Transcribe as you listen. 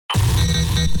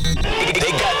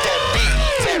They got that beat,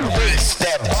 that bass,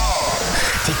 that bar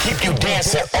to keep you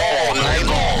dancing all night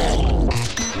long.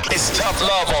 It's Tough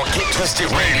Love on Get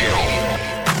Twisted Radio.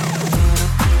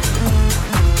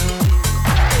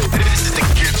 This is the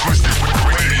Get Twisted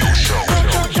Radio Show.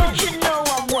 Don't you know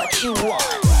I'm what you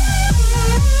want?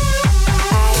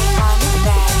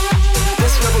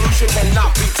 This revolution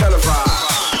cannot be televised.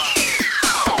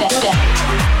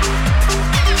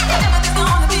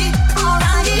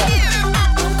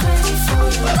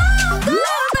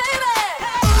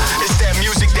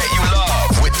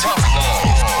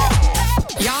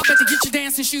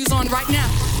 Shoes on right now.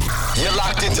 You're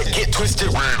locked into Get Twisted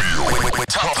Radio with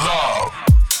Tough Love.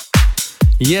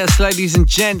 Yes, ladies and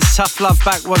gents, Tough Love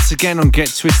back once again on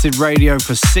Get Twisted Radio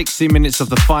for 60 minutes of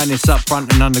the finest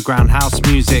upfront and underground house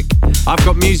music. I've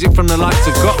got music from the likes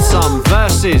of GotSome,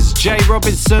 Versus, J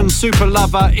Robinson,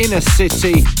 Superlover, Inner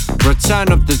City,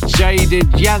 Return of the Jaded,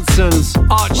 Jansons,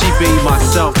 Archie B,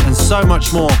 myself, and so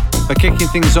much more. For kicking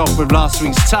things off with last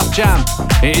week's Tough Jam,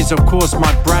 it is of course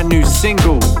my brand new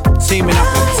single, teaming up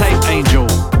with Tape Angel,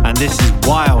 and this is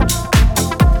Wild.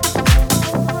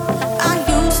 I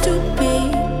used to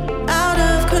be out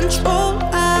of control,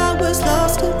 I was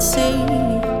lost at sea.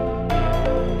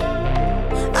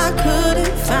 I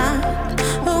couldn't find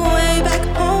a way back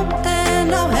home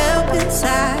and no help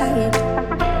inside.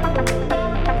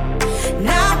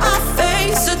 Now I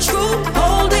face the truth,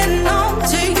 holding on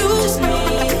to you. Just me.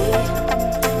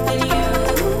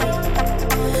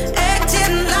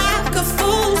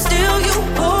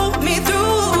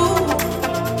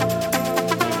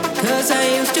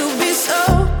 I used to be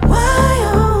so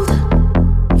wild.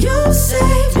 You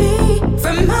saved me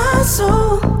from my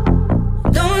soul.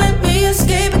 Don't let me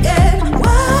escape again.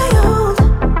 Wild.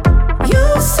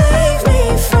 You saved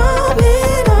me from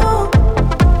it all,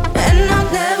 and I'll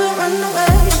never run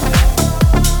away.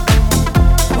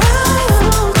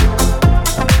 Wild.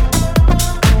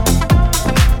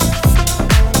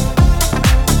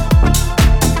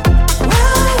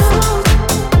 Wild.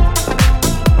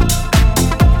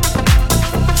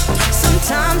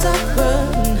 Sometimes I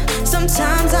run,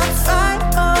 sometimes I fight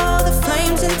all the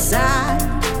flames inside.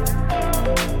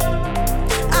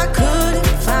 I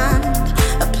couldn't find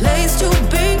a place to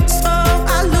be, so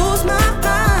I lose my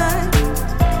mind.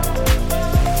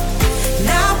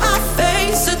 Now I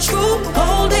face the truth,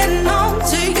 holding on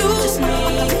to you. Just me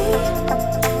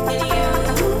and you,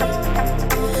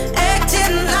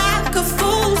 acting like a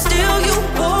fool, still you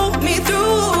hold me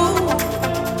through.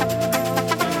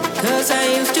 'Cause I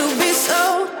used to be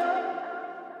so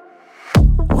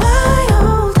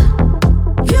wild.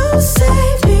 You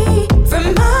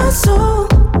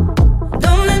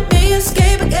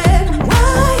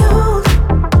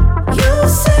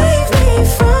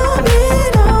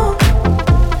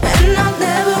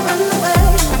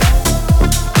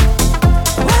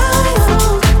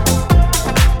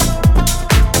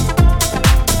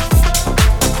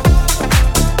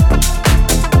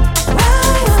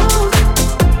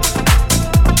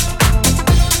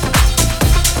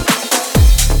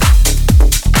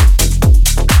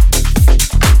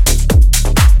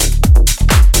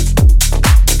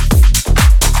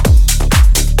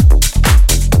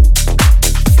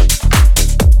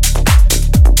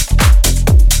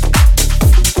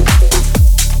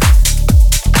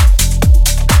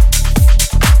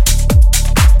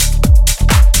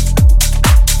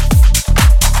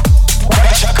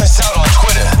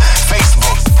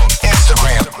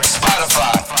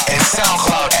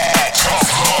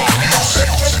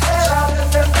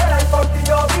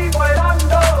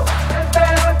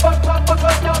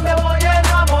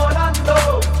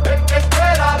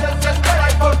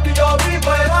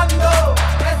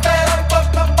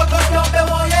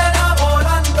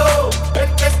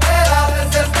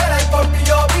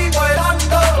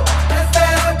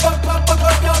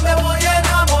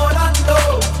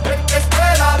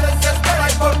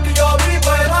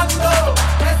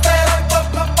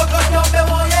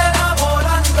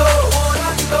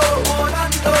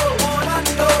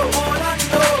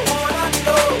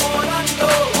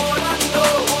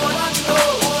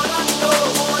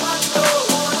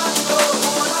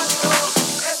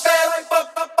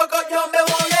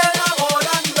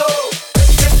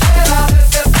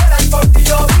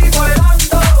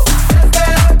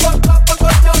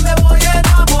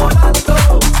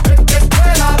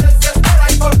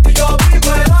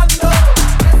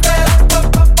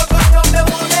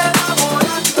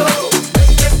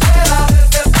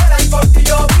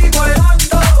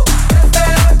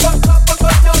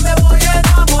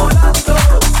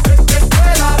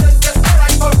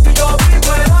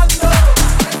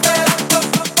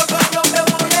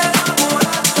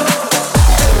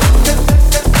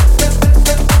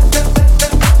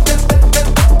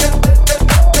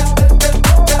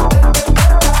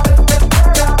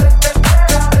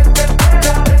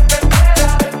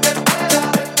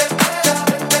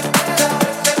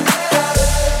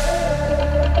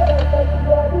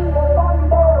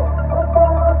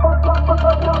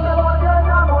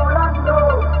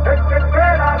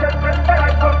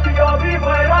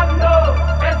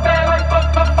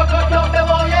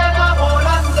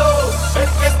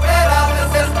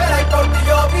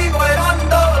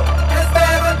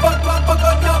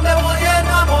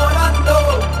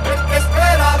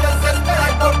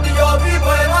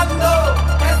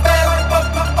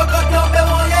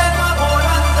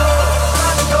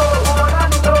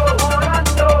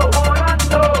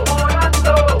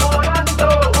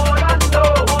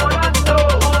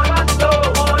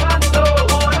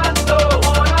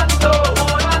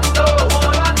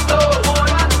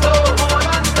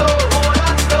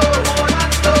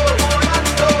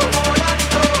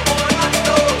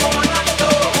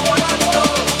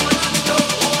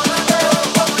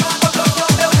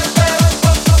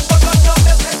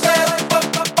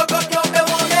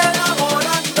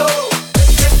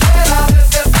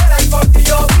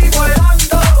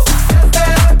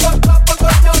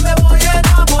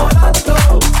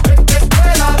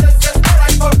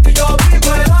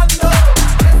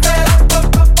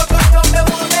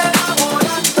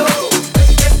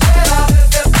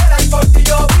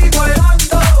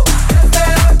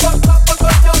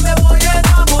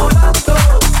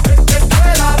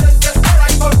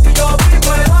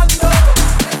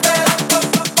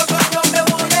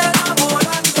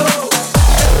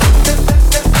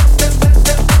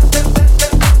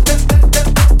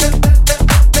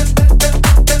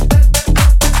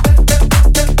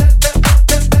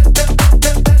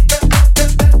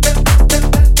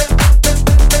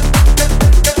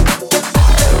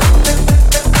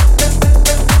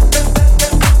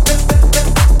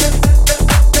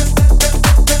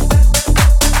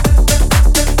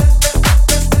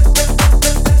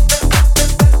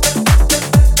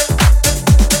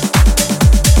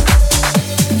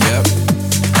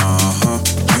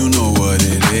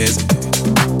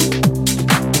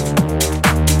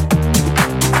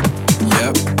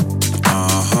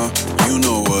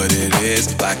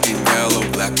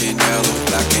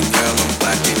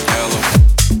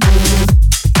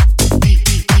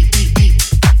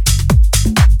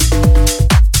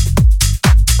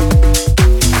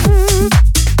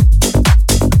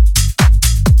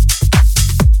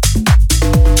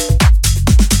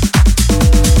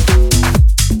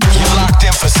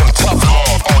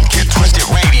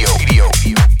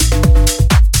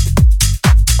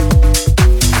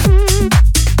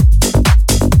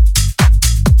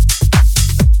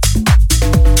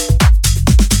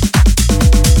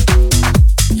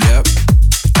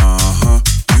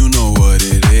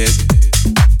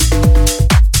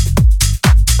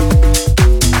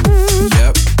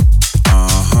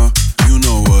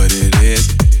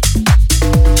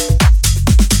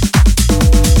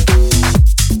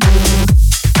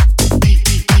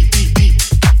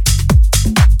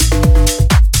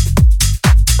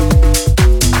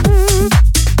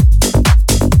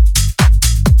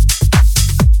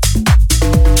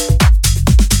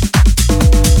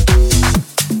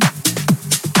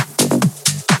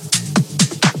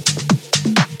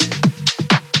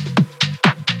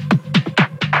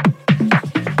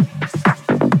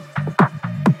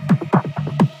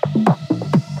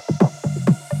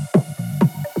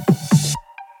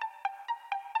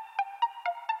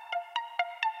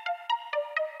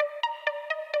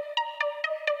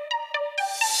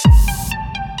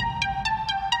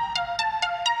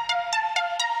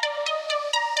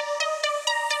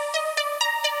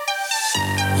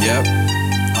Yep,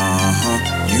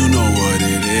 you know what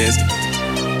it is.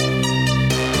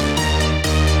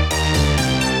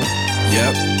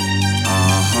 Yep,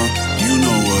 you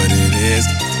know what it is.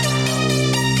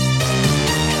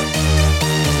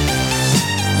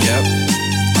 Yep,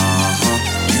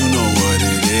 you know what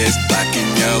it is. Black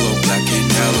and yellow, black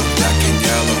and yellow, black and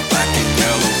yellow, black and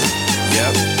yellow.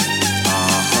 Yep,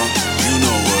 you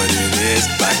know what it is.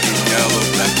 Black and yellow,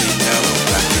 black and yellow,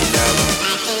 black and yellow.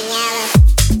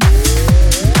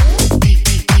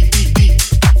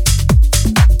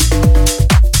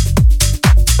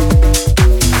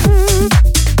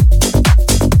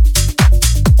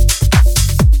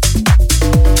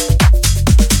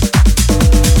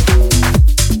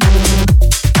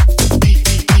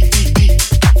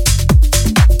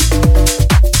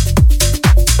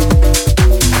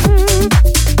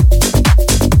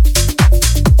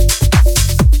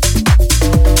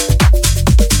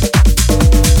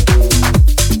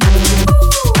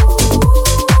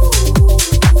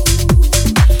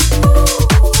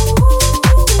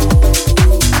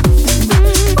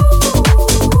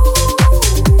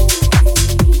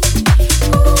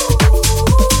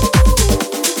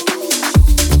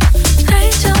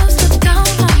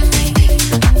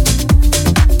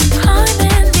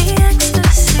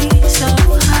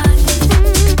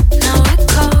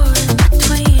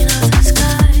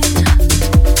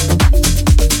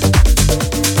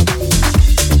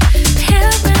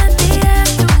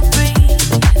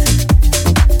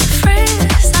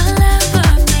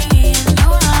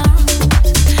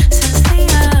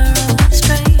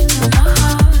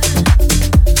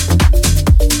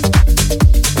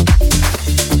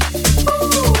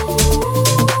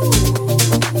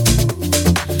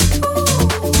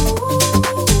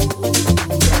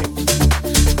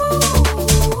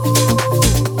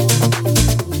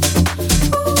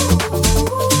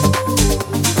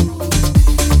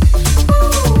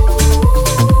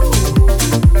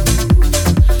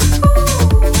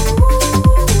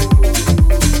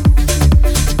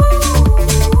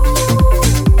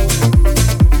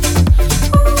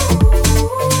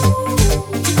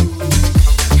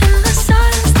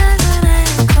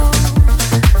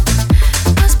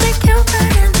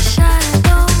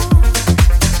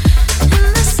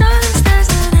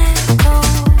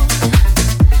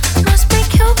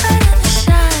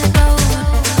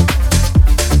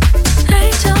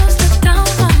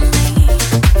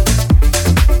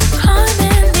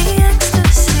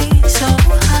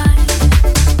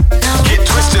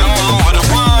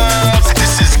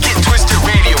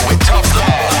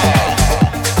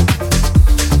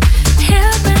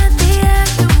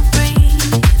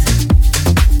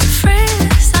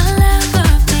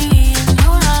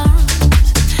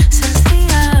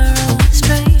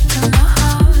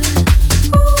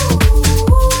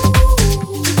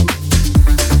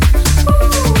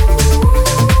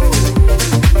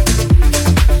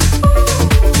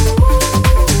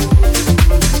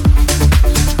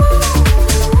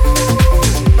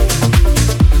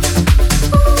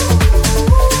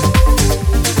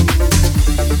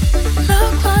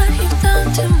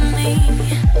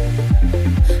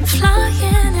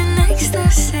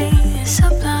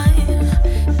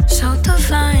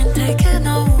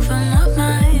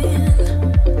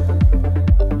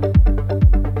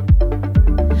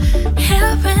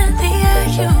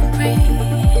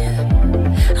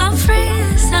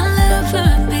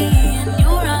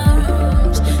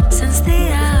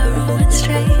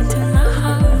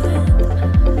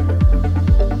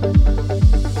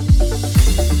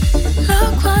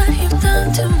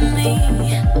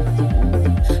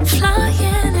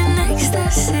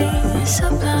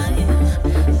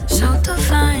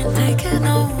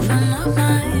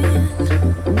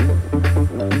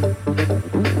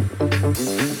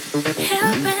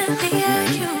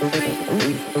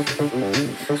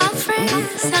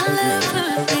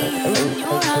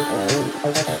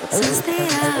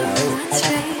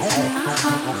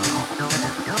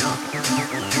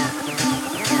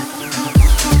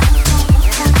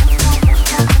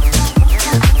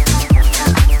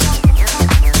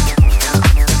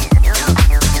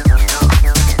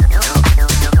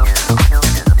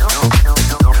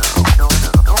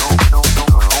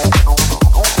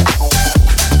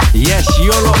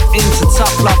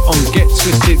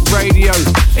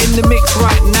 In the mix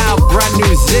right now, brand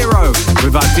new Xero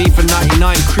with Ibiza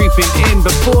 99 creeping in.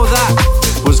 Before that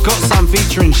was GotSome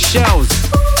featuring Shells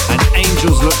and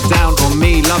Angels Look Down on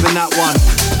Me, loving that one.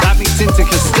 That beats into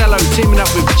Kastelo teaming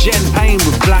up with Payne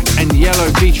with Black and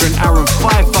Yellow featuring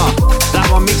Pfeiffer. That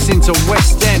one mixed into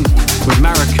Westend with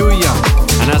Maracuya.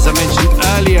 And as I mentioned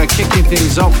earlier, kicking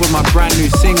things off with my brand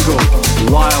new single,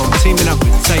 Wild, teaming up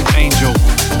with Tape Angel.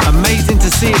 Amazing to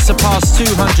see it surpass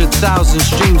 200,000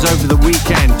 streams over the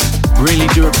weekend. Really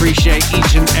do appreciate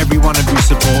each and every one of you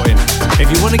supporting.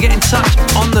 If you want to get in touch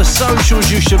on the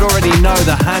socials, you should already know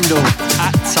the handle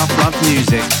at Tough Love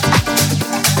Music.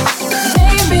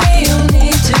 Maybe you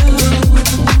need to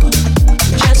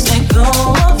just let go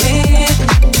of it.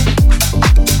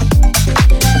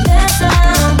 Let's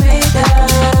not make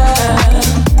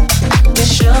the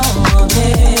show of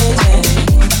it.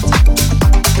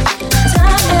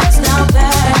 Time is now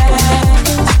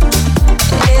past.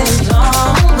 It's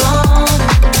long gone.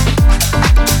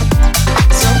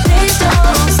 So please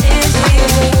don't sit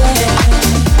here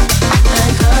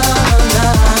and come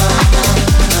down.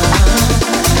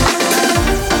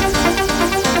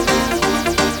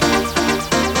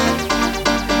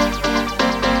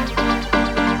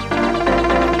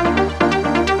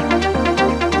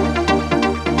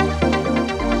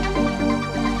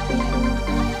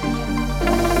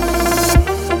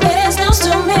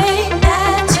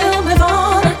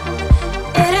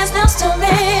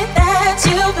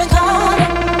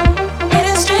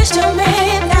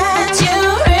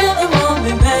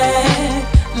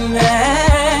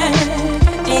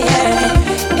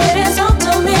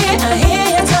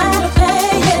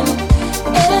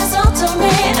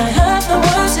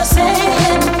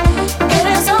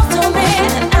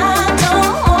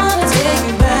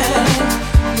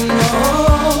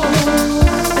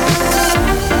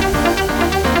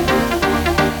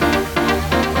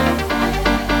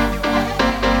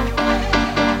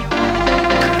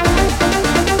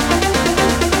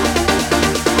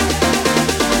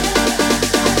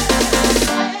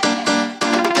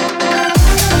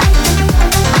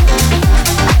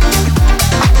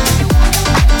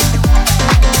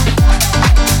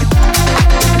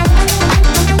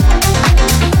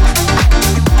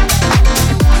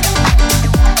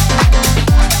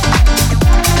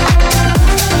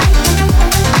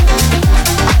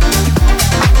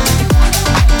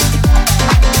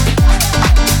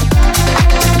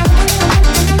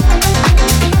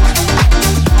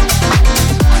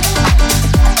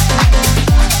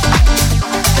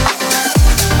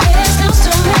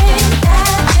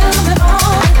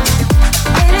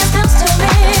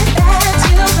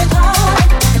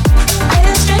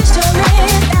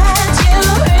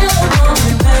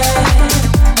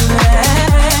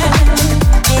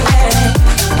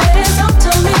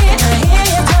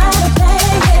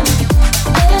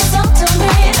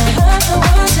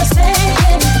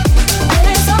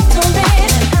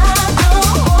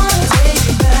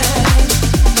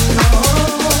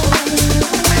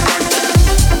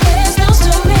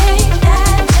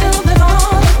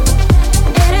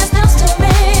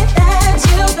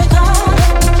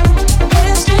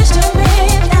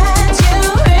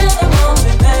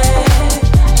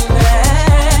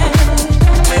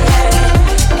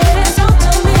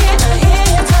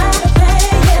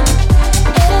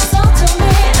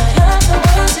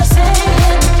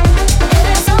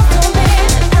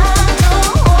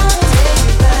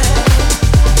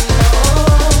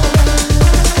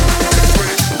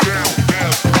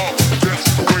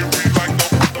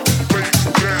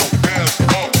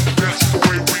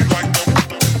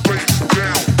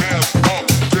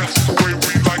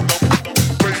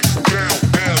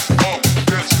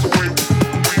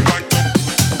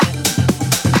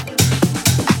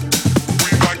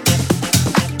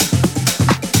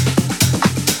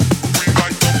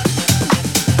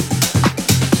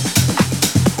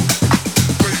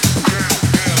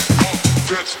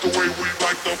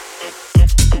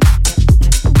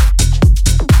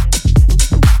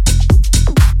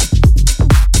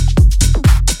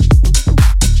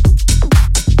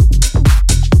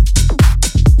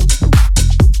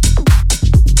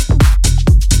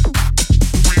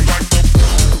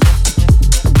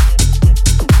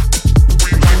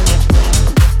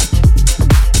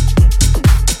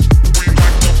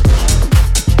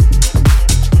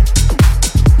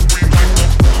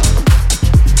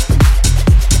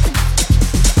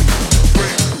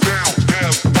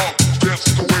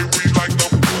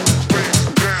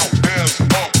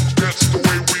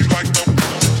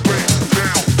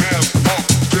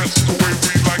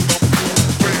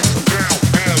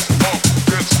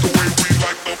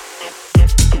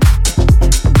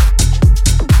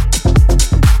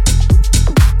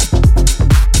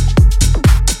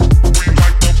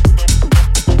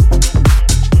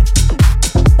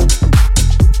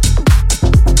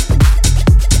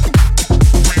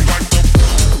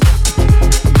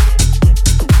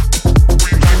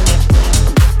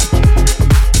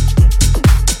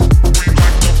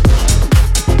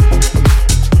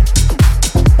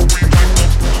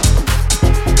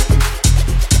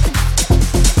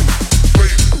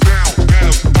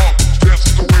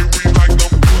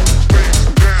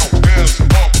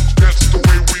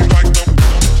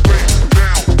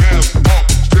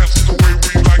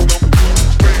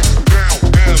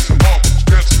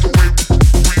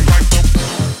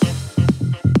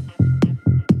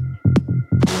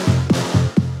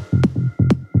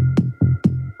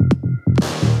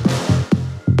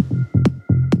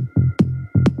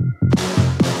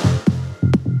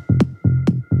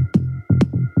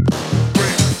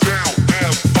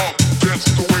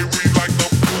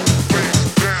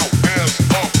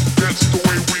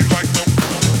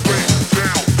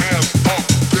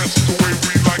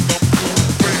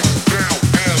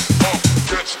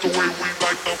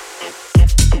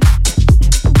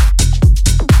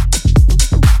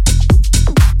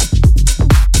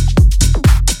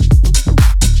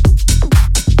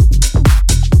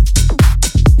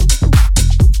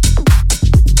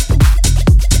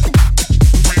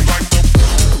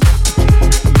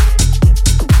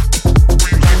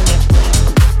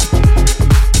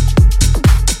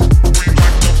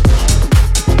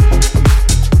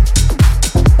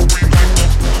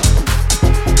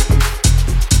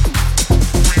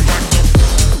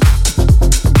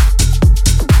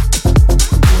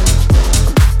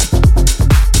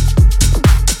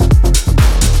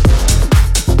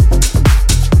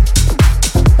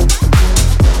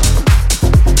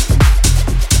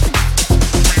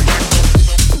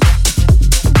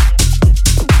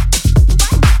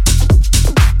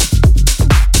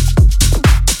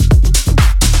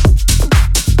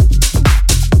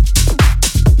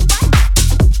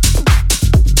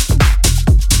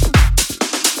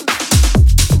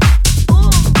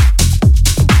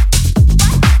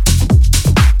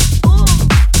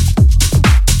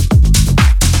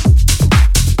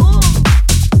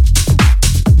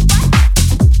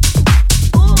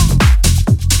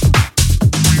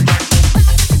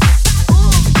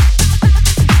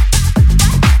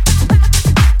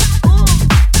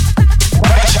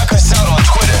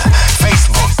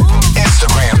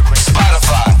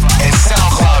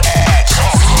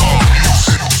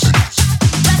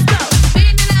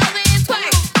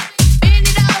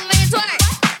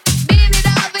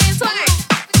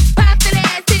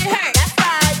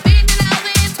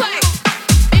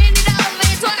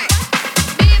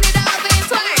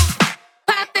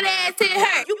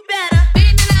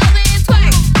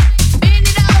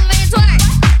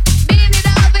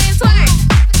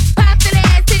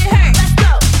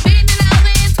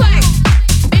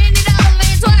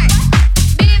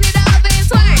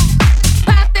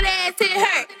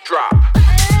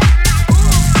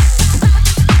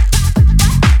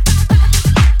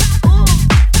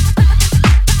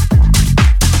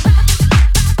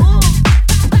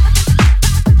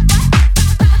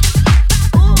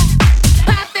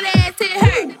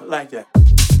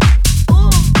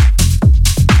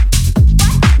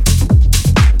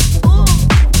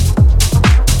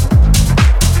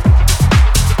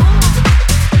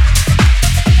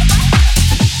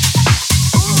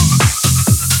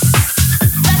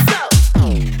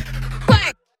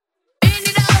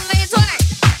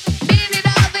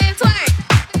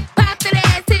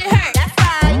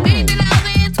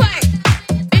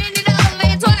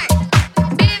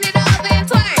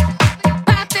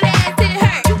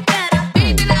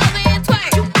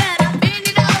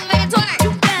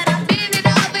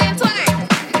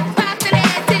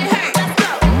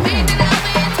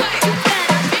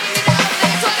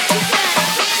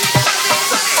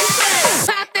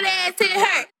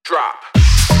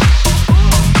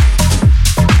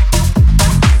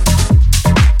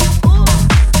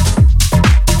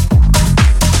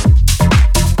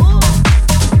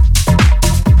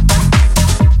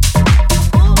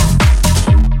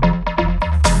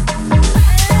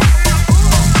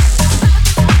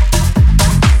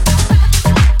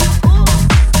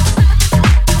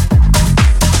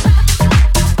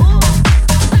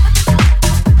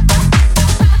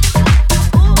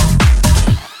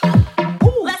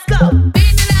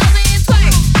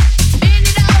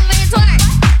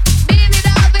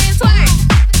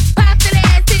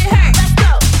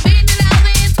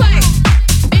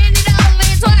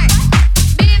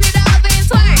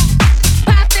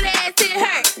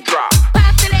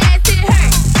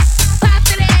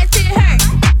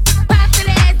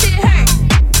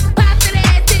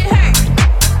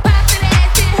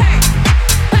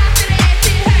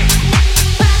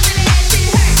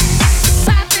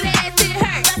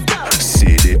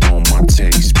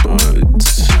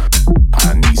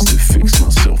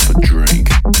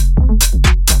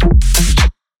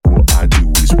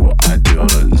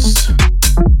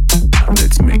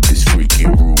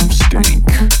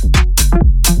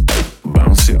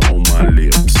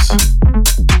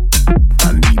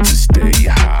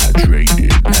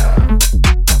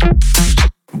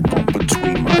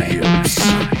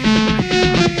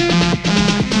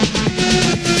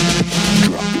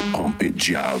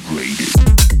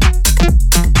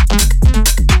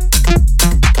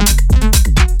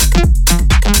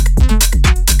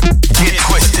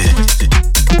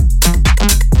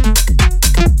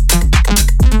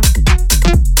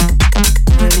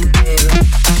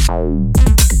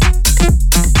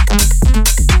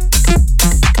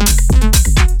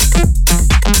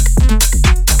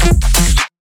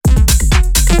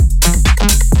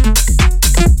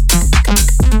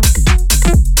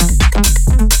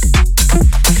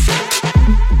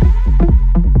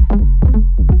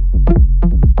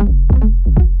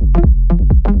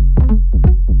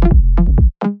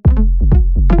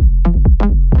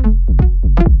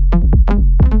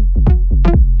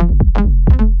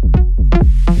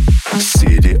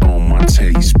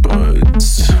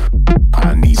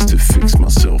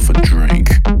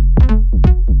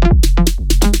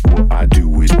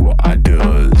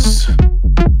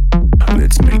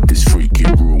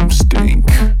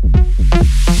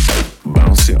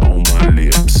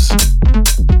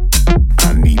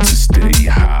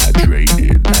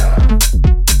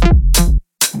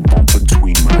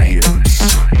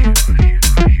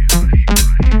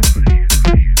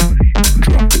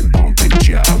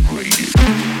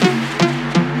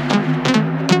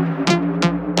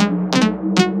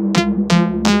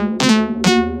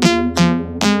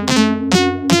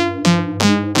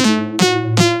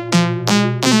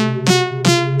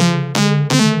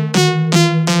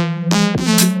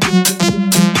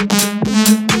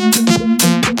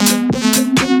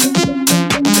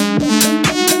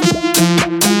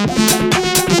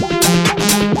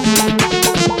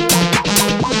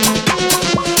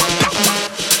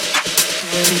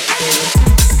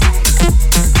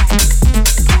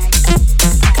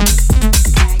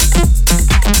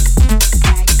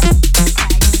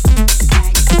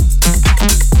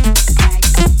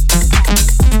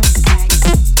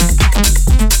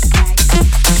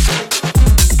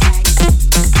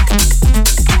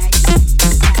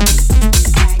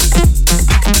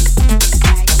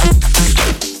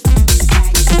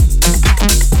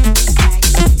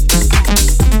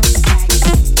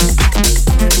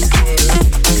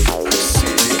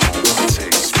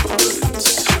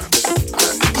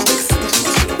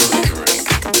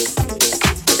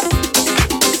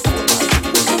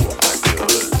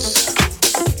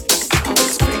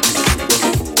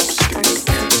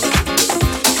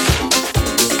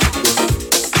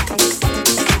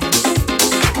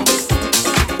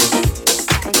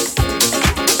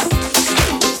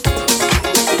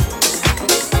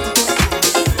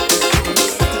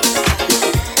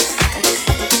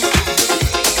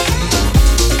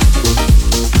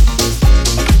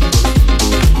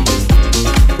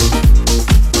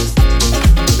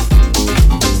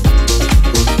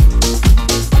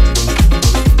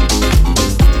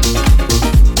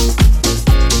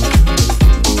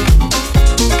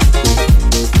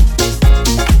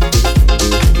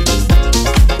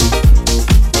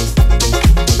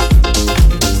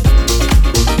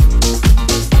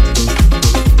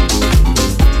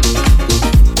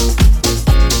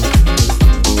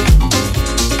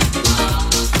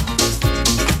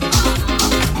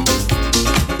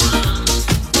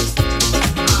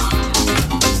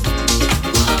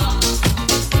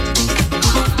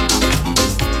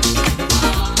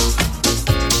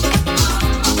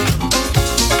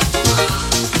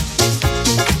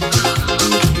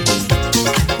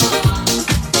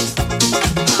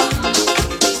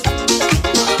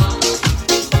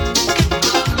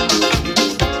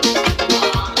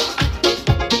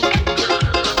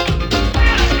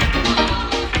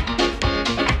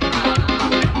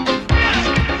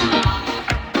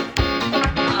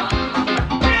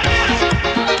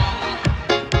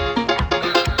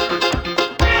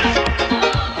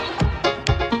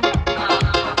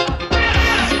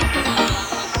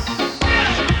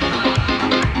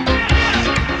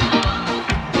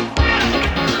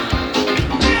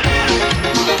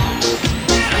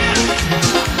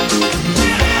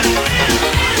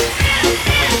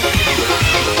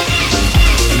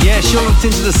 You're locked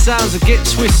into the sounds of Get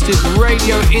Twisted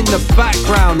Radio in the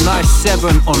background. Nice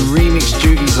 7 on remix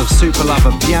duties of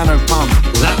Superlover Piano Pump.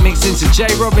 That mixed into J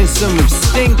Robinson with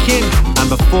Stinkin.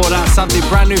 And before that, something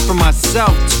brand new from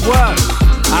myself, Twerk.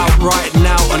 Out right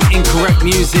now on Incorrect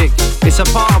Music. It's a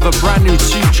part of a brand new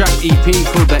 2-track EP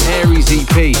called the Aries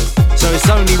EP. So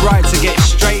it's only right to get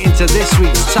straight into this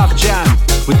week's Tough Jam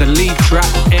with the lead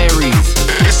track, Aries.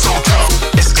 It's so tough,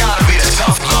 it's gotta be the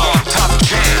tough love, tough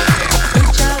jam.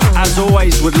 As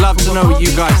always, would love to know what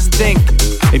you guys think.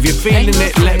 If you're feeling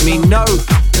it, let me know.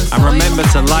 And remember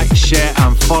to like, share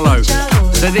and follow.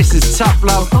 So this is Tough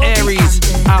Love, Aries,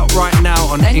 out right now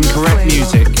on Incorrect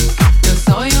Music.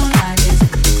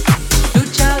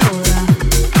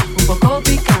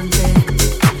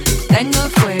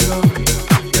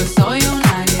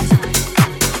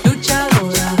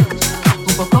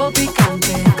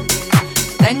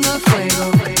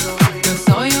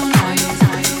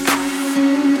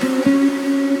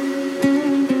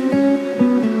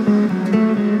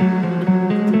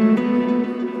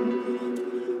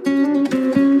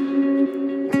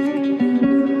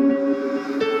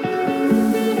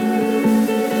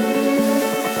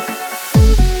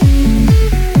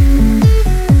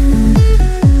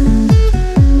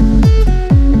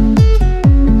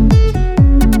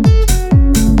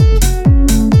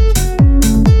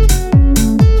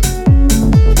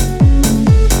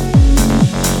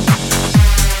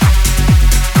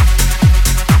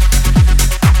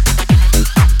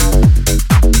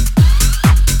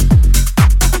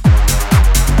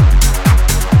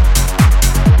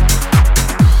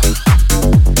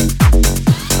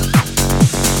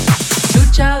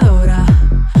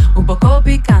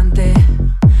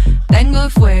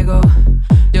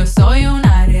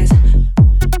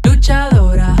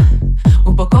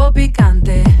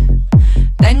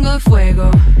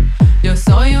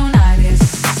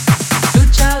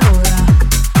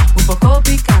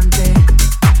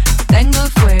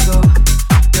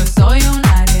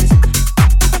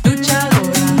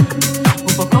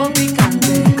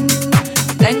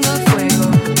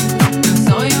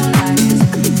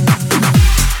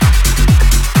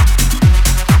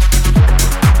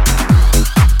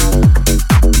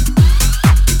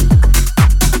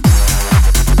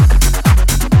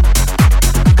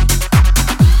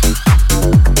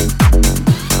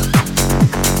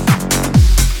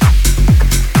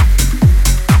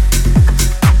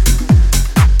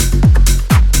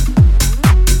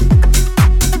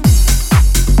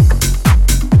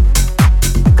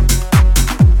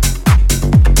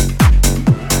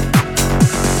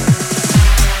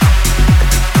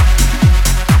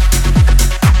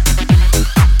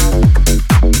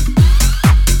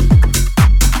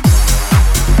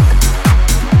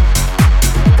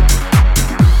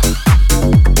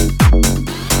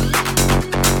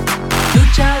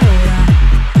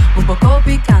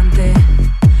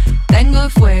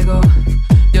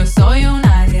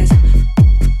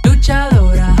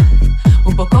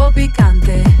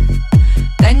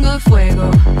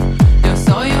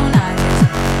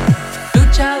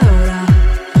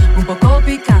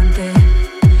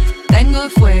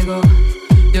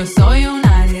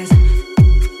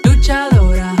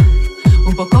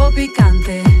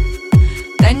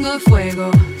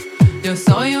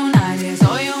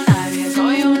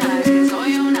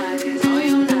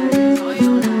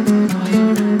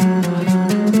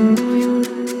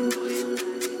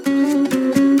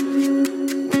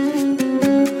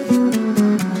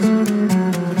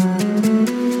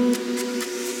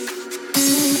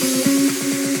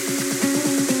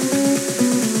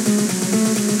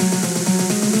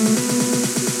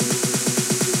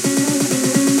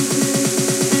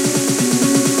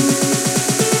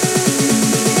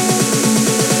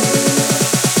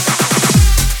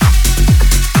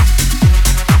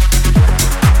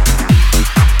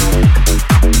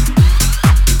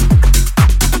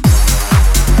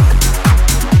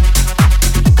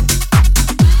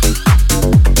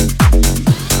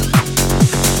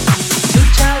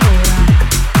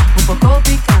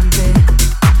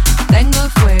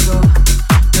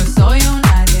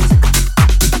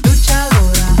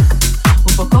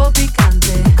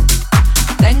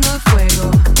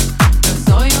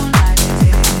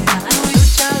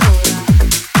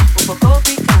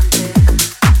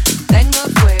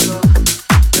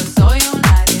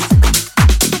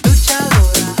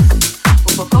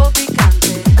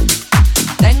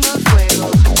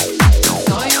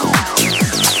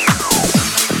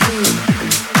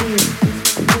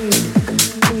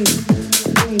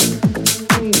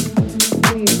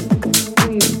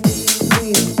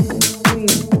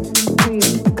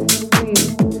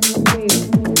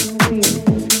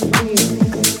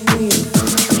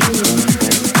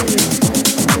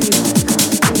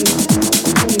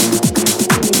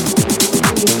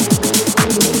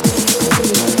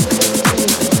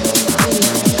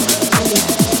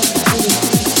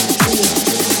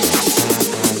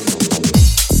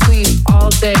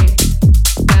 dance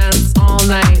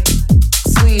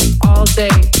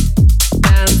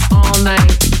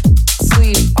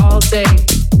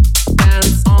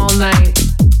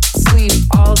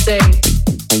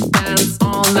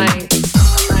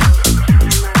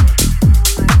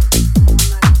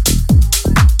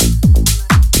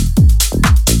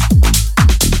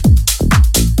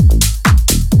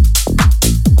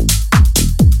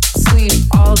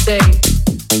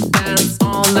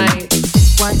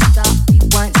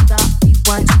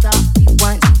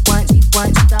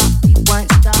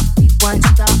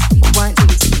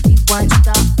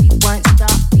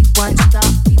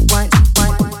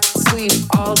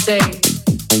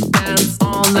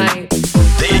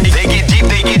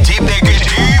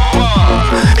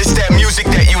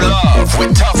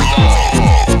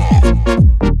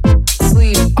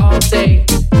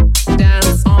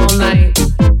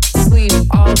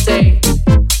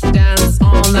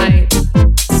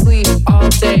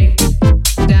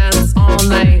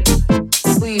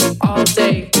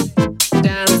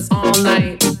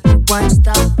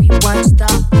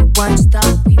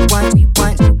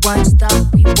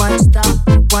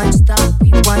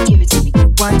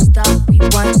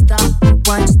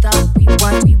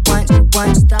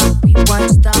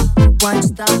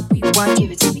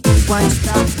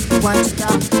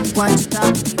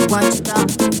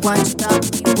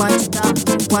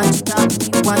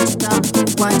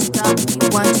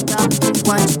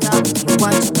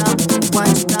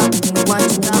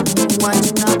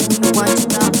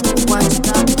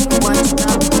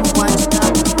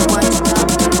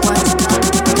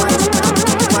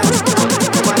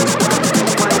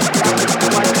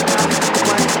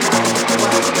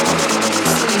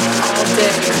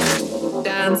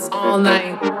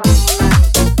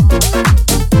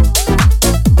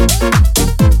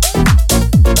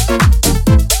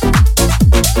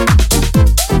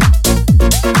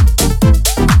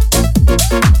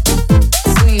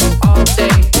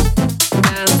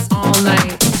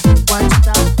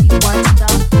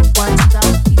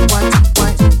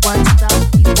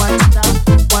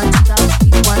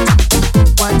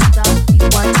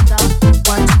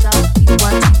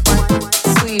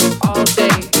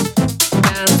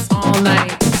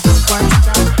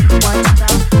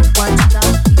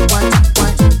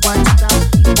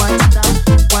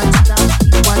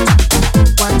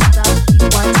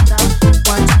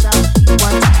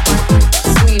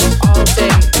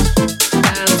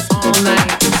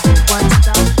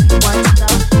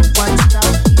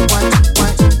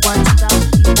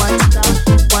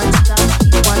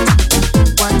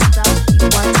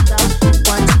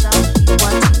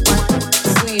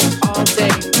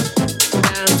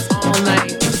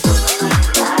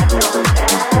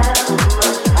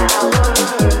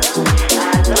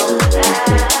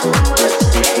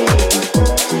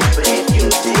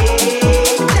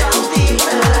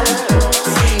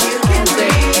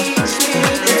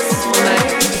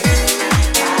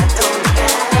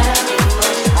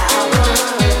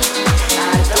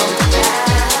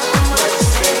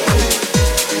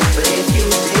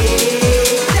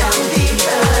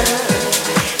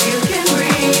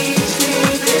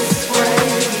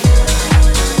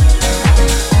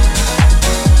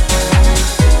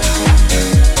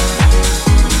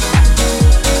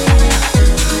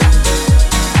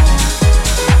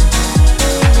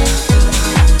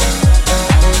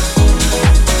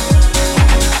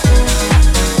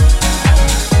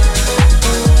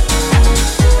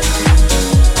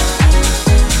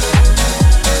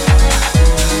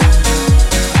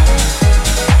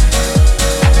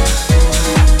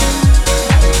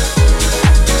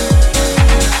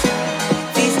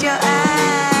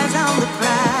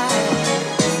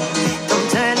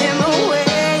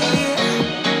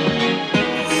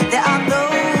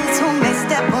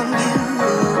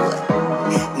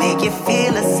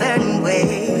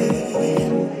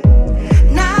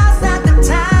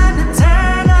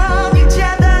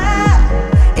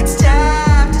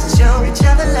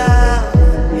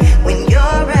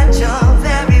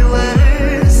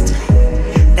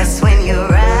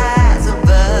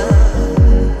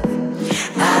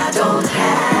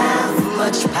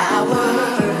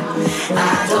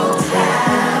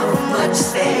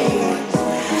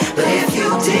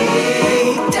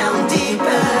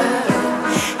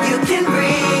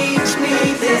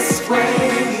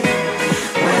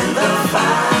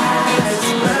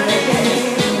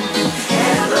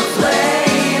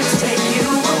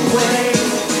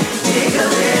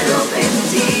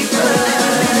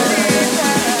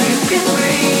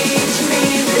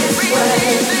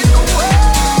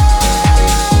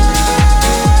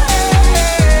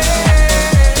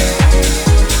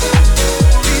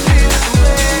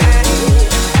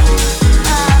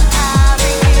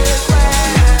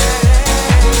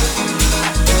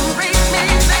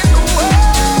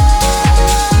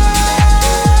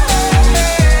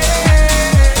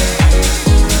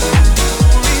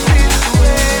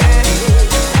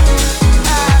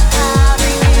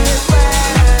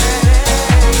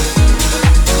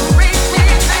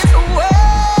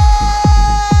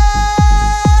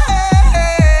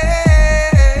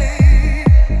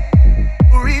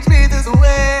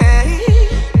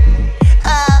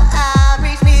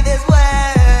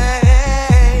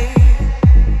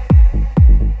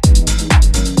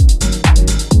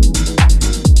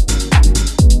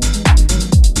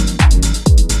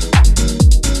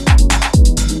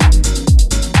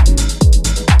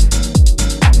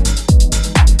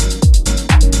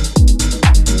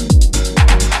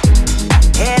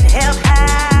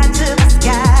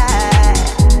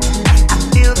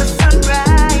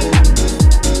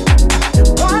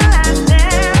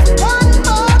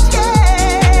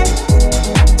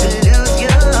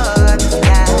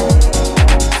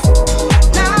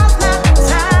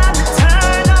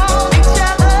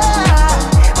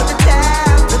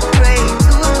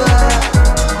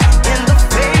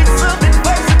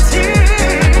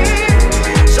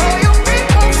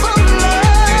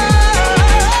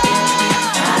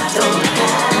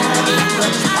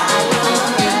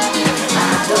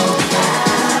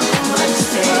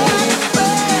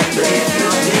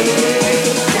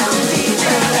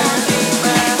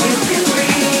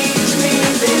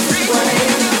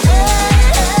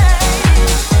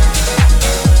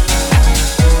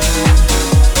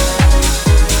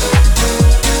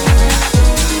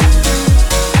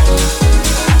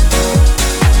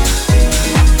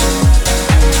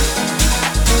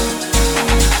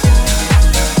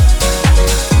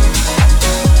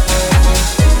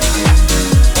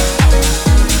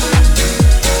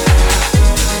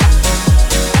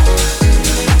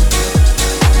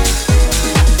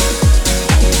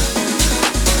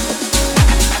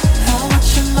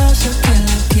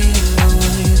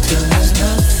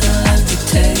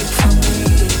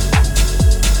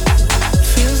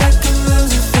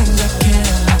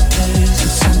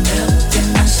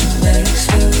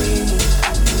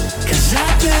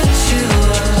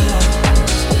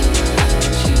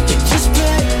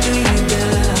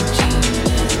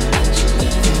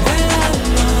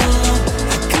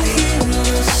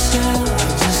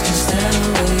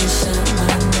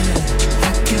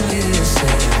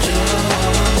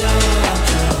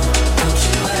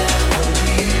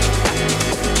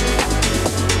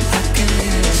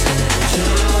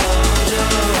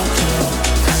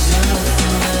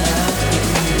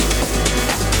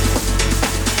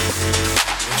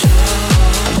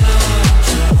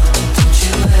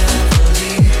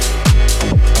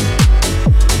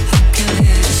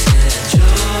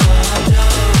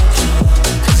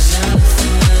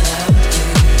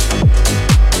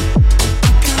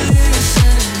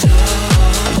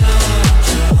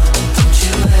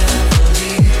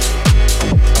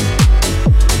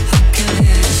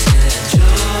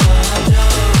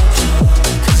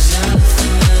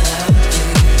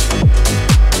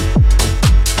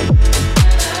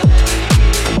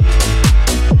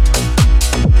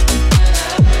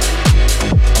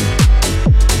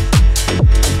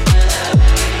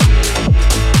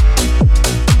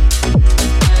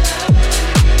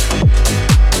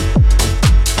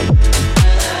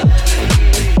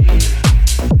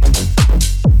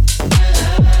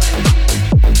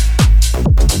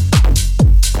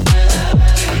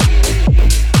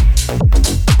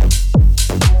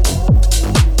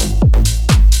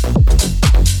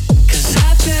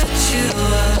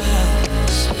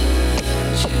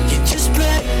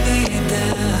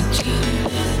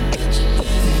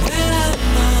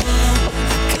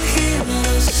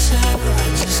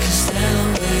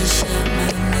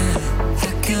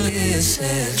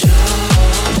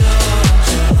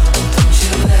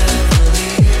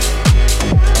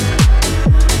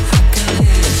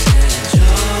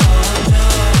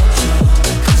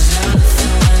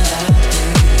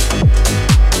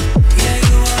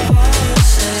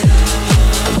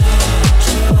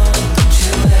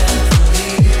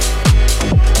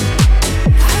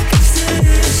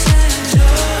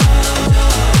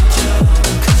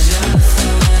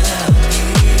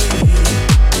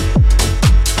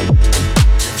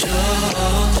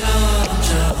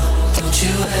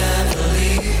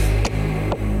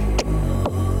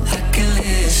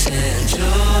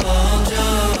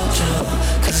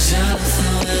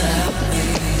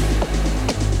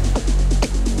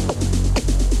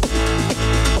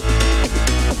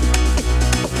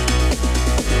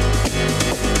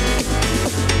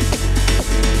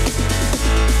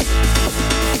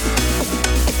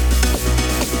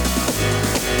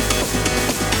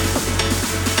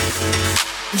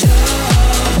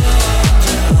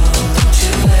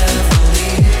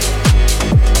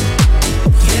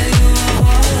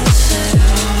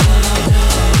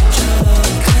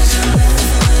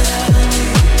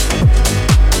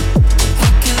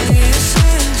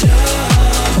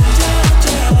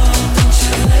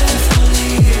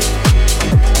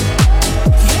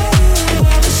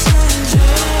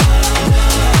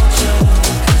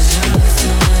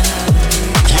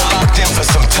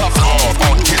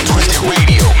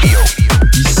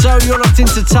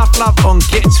To Tough Love on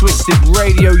Get Twisted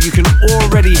Radio. You can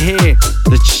already hear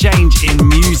the change in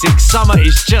music. Summer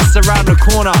is just around the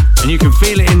corner and you can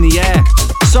feel it in the air.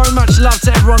 So much love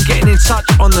to everyone getting in touch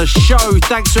on the show.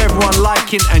 Thanks to everyone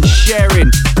liking and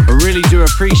sharing. I really do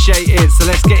appreciate it. So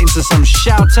let's get into some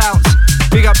shout outs.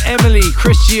 Big up Emily,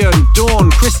 Christi'an,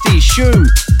 Dawn, Christy, Shum,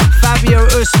 Fabio,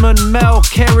 Usman, Mel,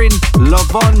 Kerin,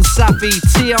 Lavon, Safi,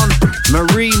 Tion,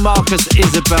 Marie, Marcus,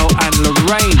 Isabel and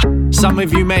Lorraine. Some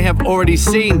of you may have already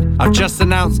seen, I've just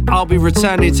announced I'll be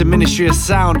returning to Ministry of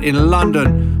Sound in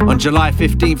London on July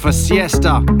 15th for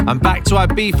Siesta. I'm back to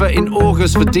Ibiza in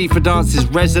August for D for Dance's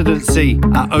residency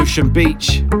at Ocean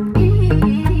Beach.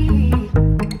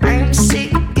 I'm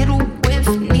sick, get a whiff,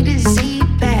 need a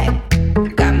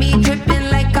Z-Bag. Got me dripping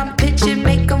like I'm pitching,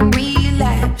 make them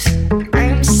relapse.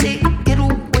 I'm sick, get a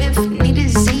whiff, need a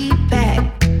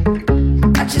Z-Bag.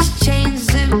 I just changed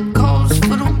zip codes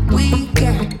for the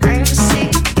weekend. I'm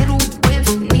sick, get a whiff,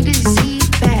 need a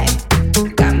Z-Bag.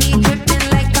 Got me dripping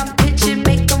like I'm pitching,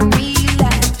 make them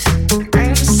relapse.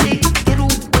 I'm sick, get a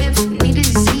whiff, need a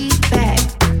Z-Bag.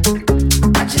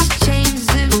 I just changed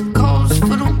zip codes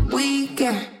for the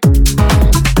weekend.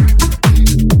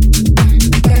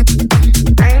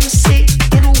 I'm sick,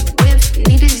 get a whiff,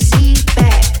 need a Z-Bag. Got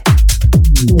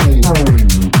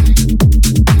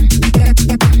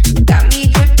me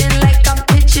dripping like I'm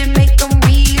pitching, make them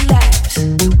relapse.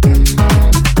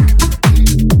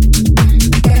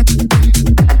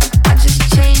 I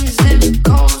just changed zip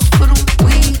codes for the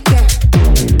weekend.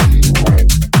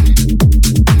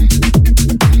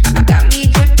 Got me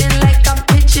dripping like I'm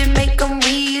pitching, make them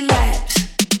relapse.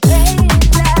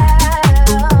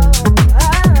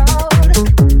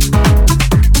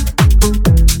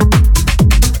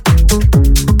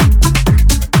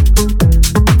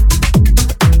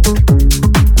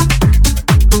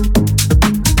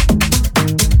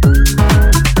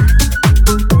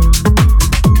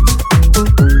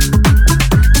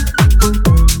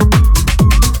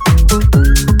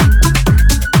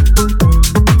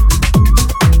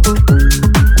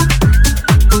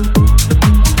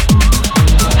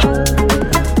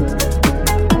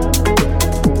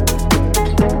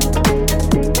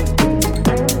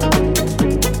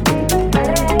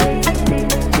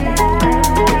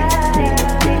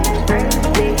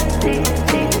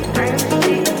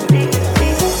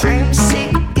 I'm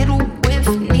sick, get a whiff,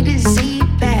 need a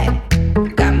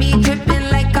Z-Bag. Got me dripping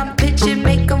like I'm pitching,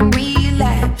 make them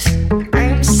relapse.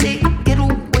 I'm sick, get a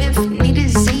whiff, need a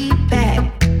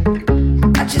Z-Bag.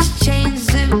 I just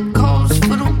changed zip codes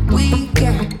for the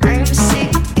weekend. I'm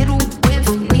sick, get a whiff,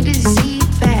 need a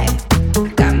Z-Bag.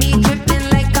 Got me dripping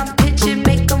like I'm pitching,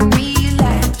 make them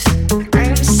relapse.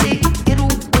 I'm sick, get a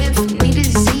whiff, need a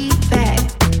Z-Bag.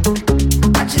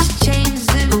 I just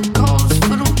changed zip codes for the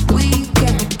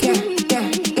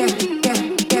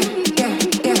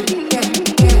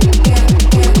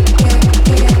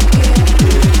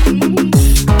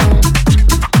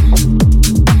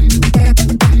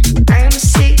weekend. I'm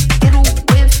sick, get a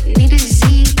whiff, need a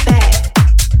Z-Bag.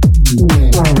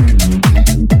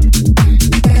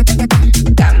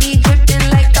 Got me dripping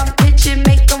like I'm pitching,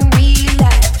 make them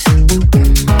relapse.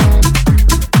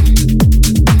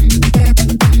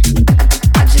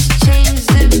 I just changed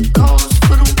zip codes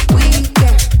for the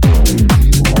weekend.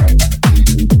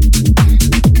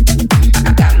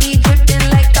 Got me dripping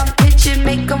like I'm pitching,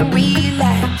 make them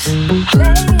relapse.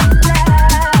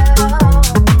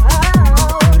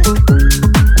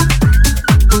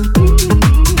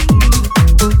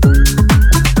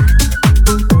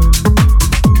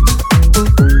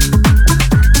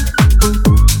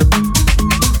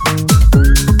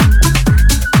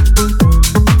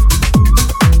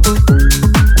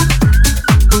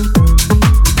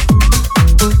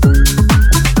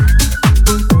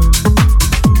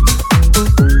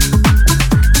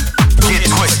 Get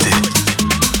twisted.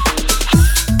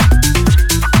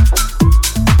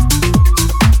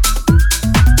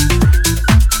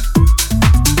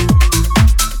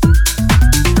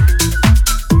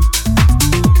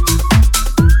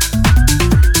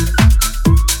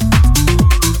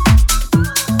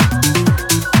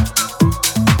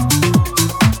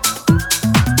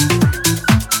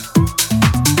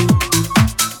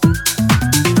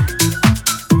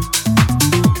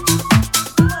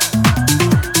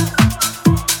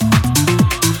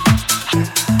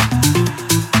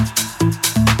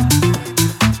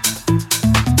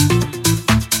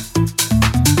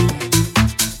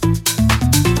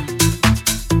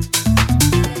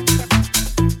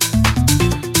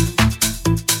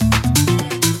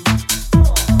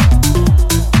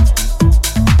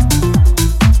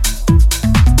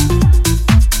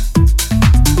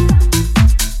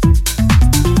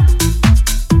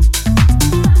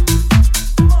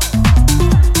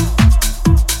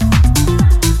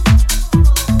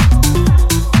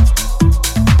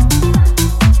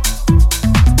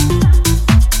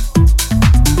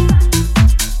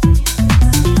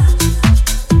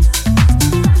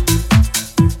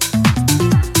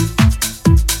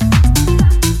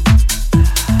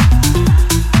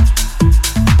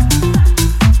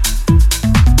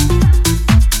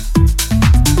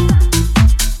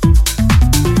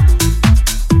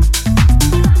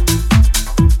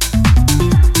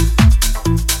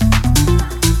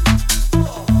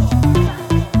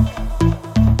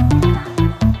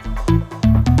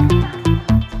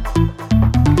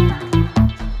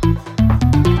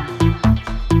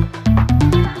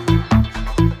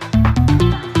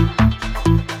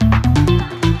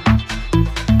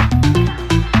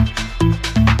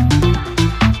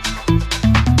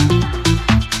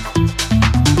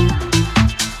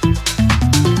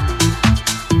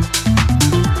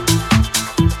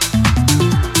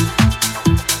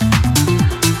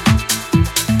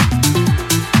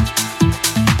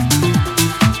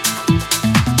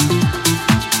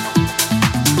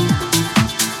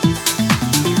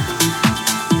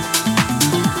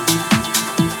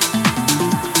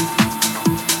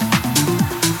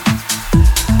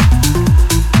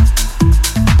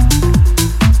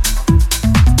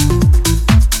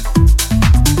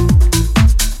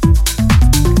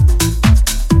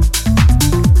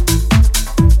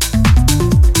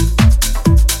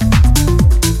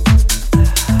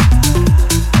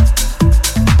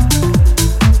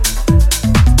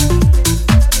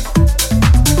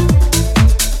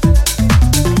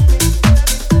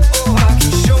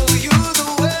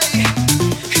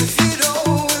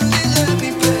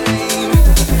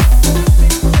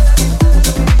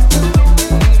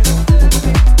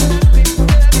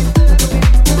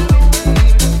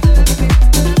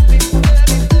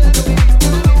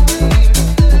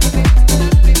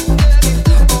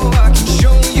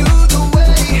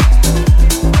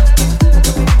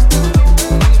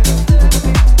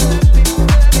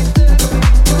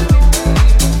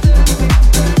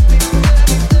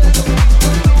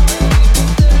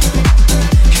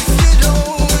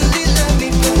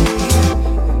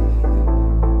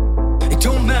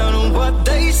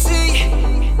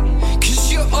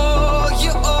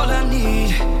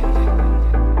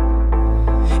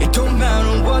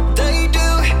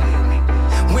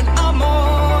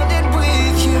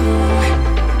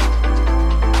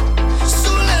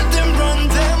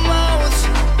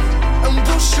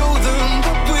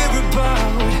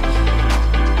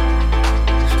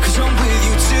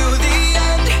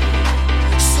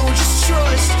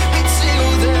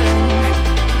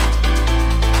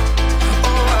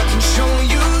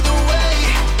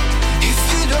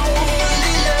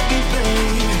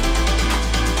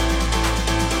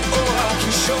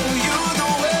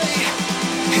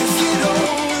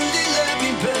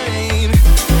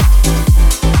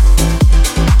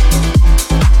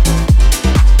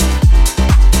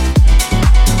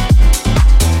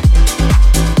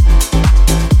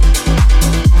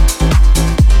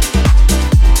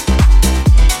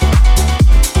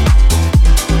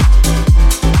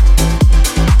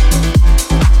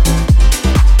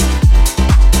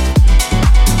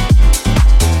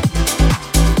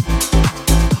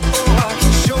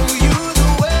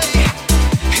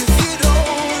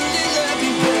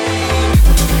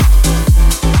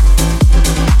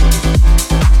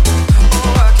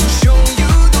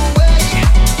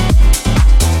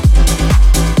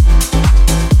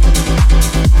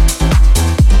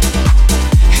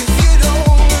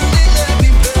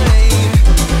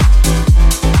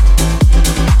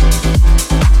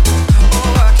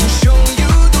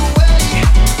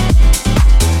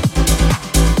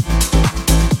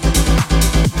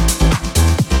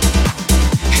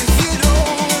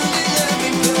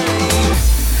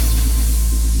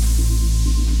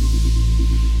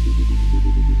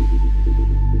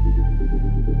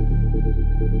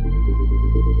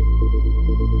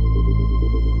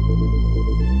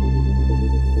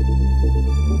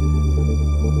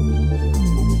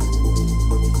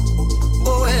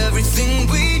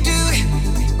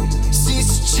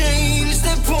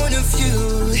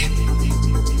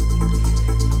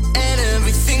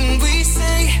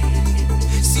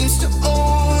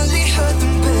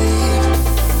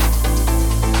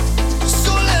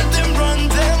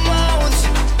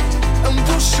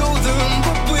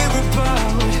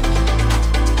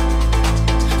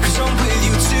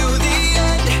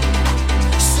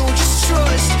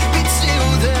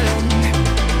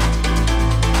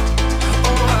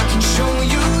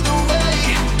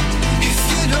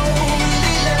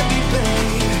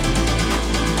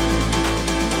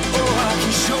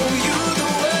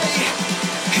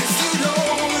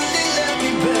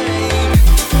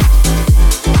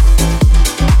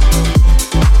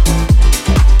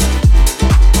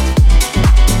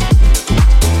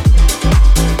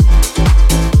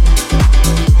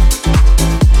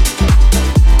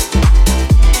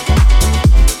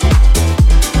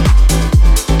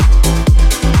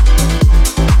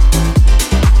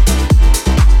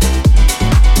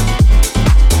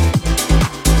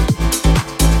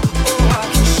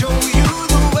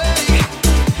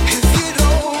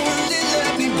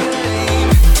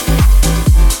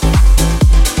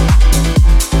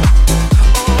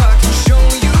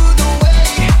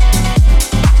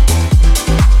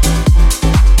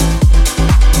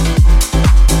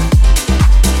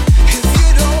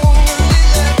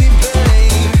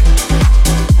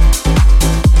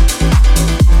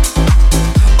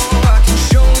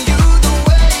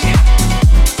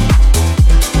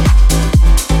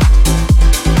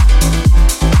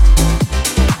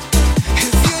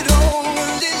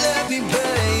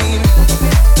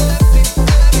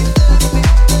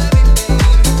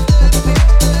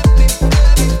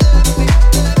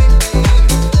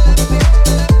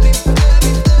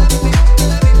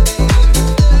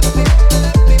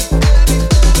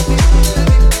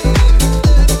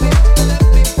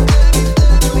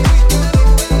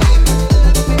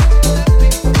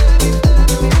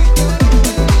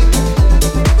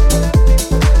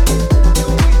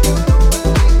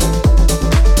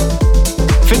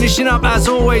 Finishing up as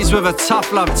always with a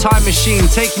Tough Love Time Machine,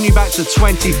 taking you back to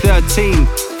 2013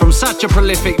 from such a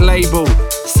prolific label,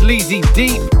 Sleazy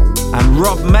Deep and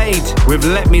Rob Made with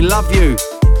Let Me Love You.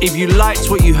 If you liked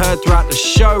what you heard throughout the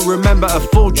show, remember a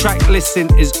full track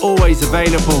listing is always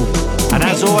available. And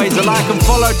as always, a like and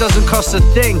follow doesn't cost a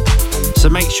thing, so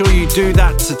make sure you do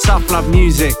that to Tough Love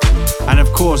Music. And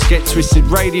of course, Get Twisted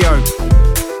Radio.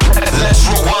 Let's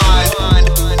rewind.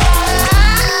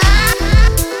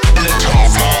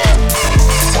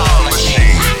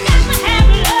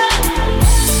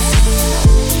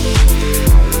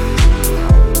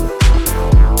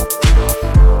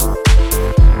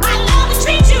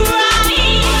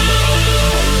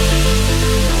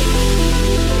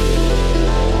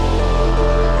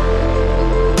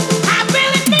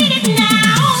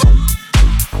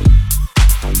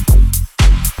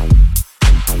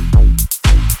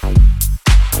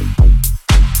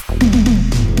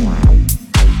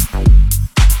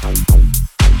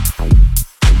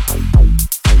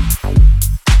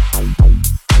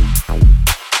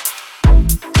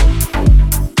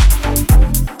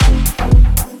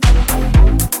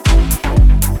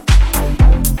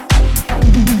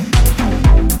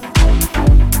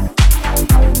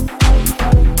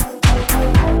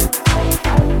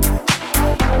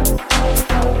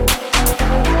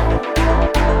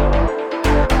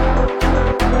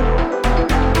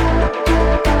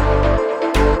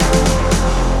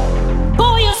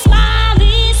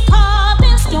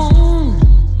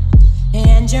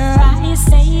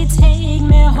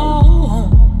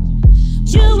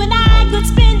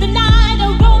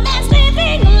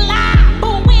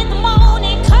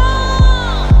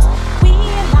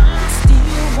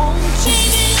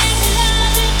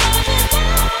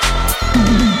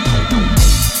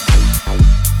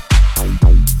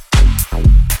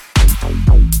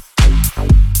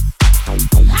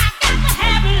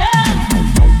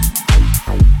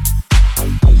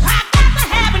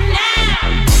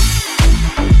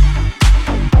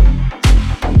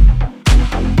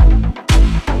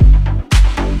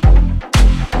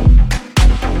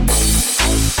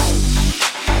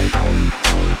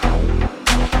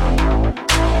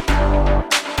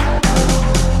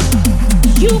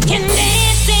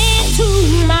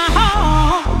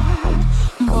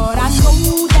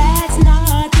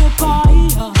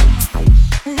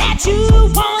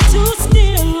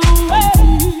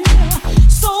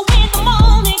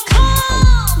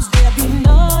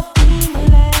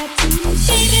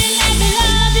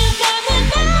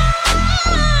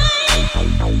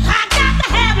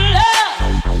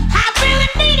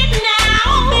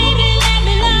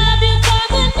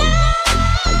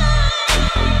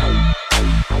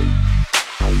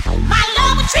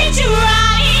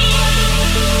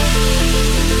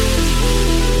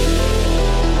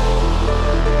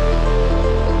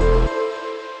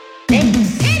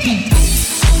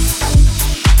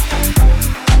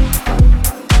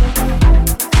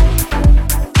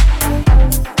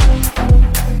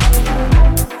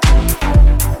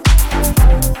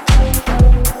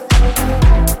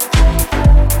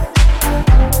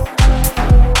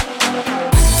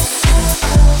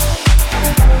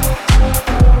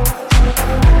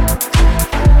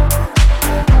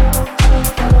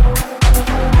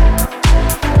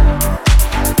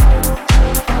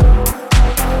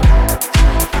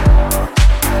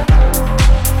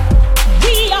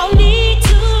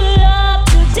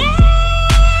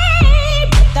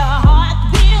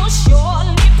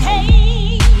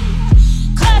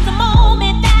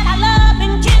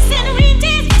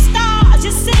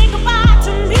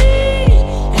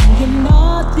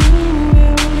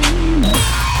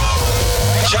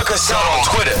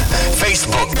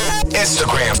 Facebook,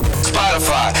 Instagram,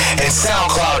 Spotify, and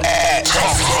SoundCloud at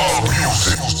Tough Love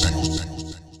Music.